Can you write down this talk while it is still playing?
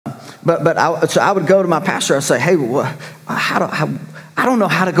So I would go to my pastor. I'd say, hey, I don't know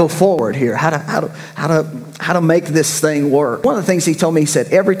how to go forward here. How to make this thing work. One of the things he told me, he said,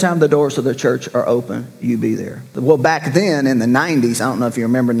 every time the doors of the church are open, you be there. Well, back then in the 90s, I don't know if you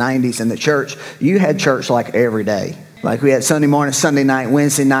remember 90s in the church, you had church like every day. Like we had Sunday morning, Sunday night,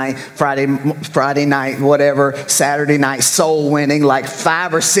 Wednesday night, Friday night, whatever, Saturday night, soul winning, like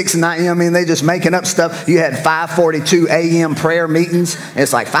 5 or 6 night. I mean, they just making up stuff. You had 5:42 a.m. prayer meetings. And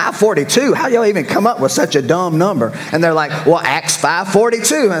it's like 5:42. How y'all even come up with such a dumb number? And they're like, well, Acts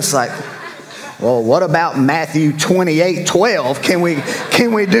 5:42. And it's like, well, what about Matthew 28:12? Can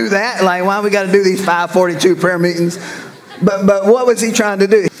we do that? Like, why we got to do these 5:42 prayer meetings? But what was he trying to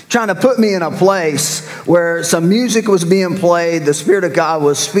do? Trying to put me in a place where some music was being played, the Spirit of God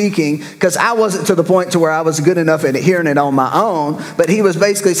was speaking, because I wasn't to the point to where I was good enough at hearing it on my own. But he was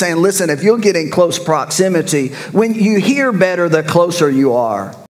basically saying, listen, if you'll get in close proximity, when you hear better, the closer you are.